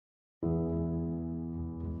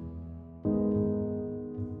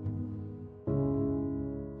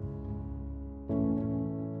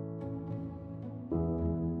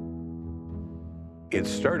It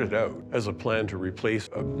started out as a plan to replace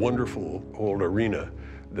a wonderful old arena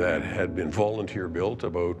that had been volunteer built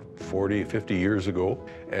about 40, 50 years ago.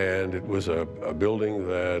 And it was a building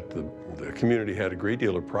that the community had a great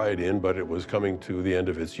deal of pride in, but it was coming to the end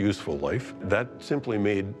of its useful life. That simply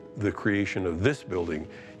made the creation of this building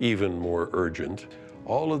even more urgent.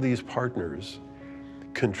 All of these partners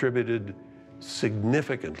contributed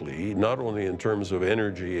significantly, not only in terms of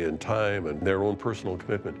energy and time and their own personal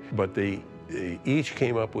commitment, but they each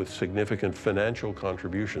came up with significant financial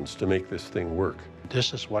contributions to make this thing work.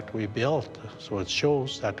 This is what we built, so it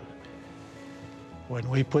shows that when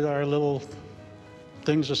we put our little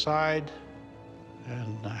things aside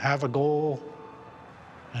and have a goal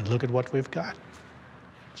and look at what we've got,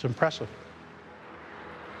 it's impressive.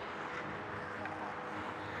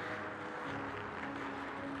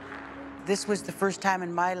 This was the first time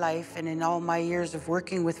in my life and in all my years of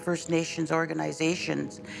working with First Nations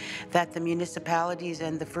organizations that the municipalities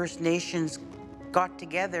and the First Nations got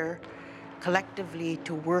together collectively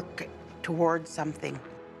to work towards something.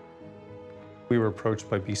 We were approached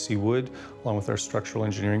by BC Wood, along with our structural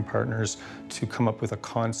engineering partners, to come up with a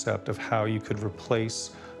concept of how you could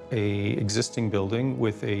replace an existing building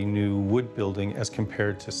with a new wood building as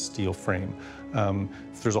compared to steel frame.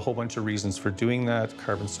 There's a whole bunch of reasons for doing that: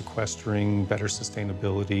 carbon sequestering, better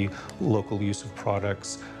sustainability, local use of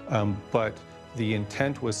products, but the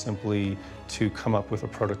intent was simply to come up with a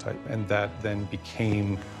prototype, and that then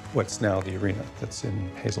became what's now the arena that's in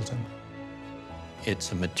Hazelton.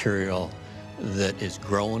 It's a material that is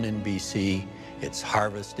grown in BC, it's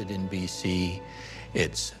harvested in BC,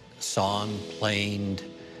 it's sawn, planed,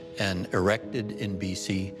 and erected in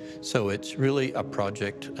BC. So it's really a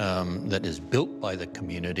project that is built by the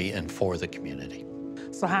community and for the community.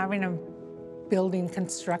 So having a building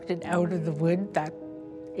constructed out of the wood that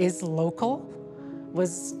is local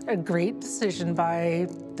was a great decision by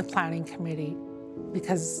the planning committee,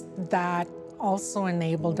 because that also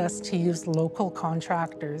enabled us to use local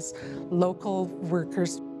contractors, local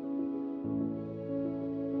workers.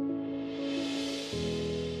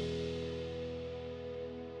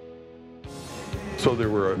 So there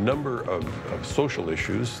were a number of social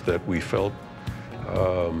issues that we felt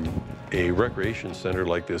a recreation center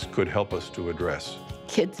like this could help us to address.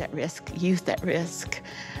 Kids at risk, youth at risk,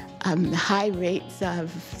 high rates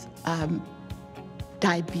of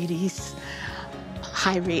diabetes,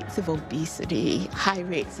 high rates of obesity, high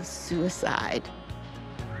rates of suicide.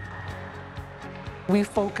 We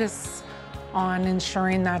focus on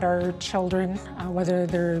ensuring that our children, whether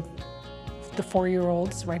they're the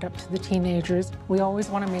 4-year-olds right up to the teenagers, we always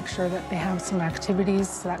want to make sure that they have some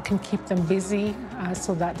activities that can keep them busy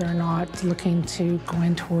so that they're not looking to go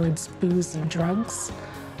in towards booze and drugs.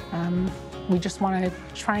 We just want to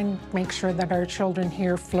try and make sure that our children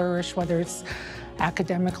here flourish, whether it's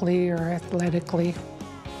academically or athletically.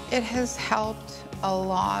 It has helped a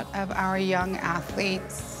lot of our young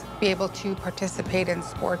athletes be able to participate in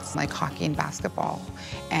sports like hockey and basketball,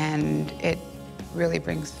 and it really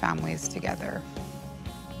brings families together.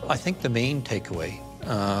 I think the main takeaway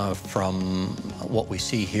from what we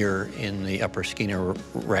see here in the Upper Skeena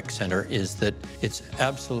Rec Center is that it's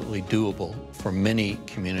absolutely doable for many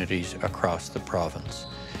communities across the province.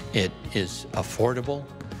 It is affordable,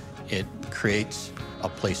 it creates a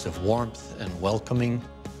place of warmth and welcoming.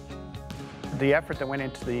 The effort that went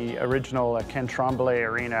into the original Ken Tremblay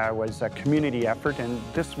Arena was a community effort, and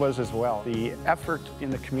this was as well. The effort in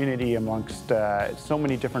the community amongst so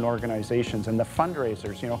many different organizations and the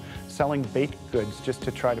fundraisers, you know, selling baked goods just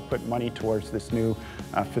to try to put money towards this new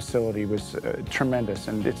facility was tremendous,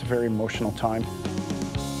 and it's a very emotional time.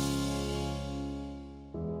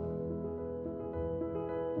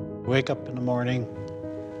 Wake up in the morning,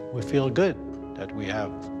 we feel good that we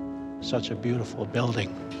have such a beautiful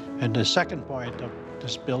building. And the second point of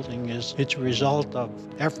this building is it's a result of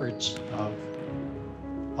efforts of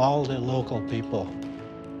all the local people.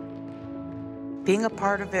 Being a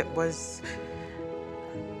part of it was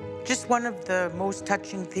just one of the most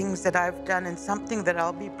touching things that I've done, and something that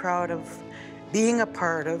I'll be proud of being a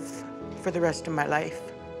part of for the rest of my life.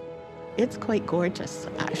 It's quite gorgeous,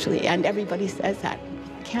 actually, and everybody says that.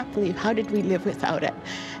 Can't believe, how did we live without it?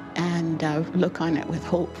 And look on it with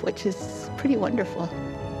hope, which is pretty wonderful.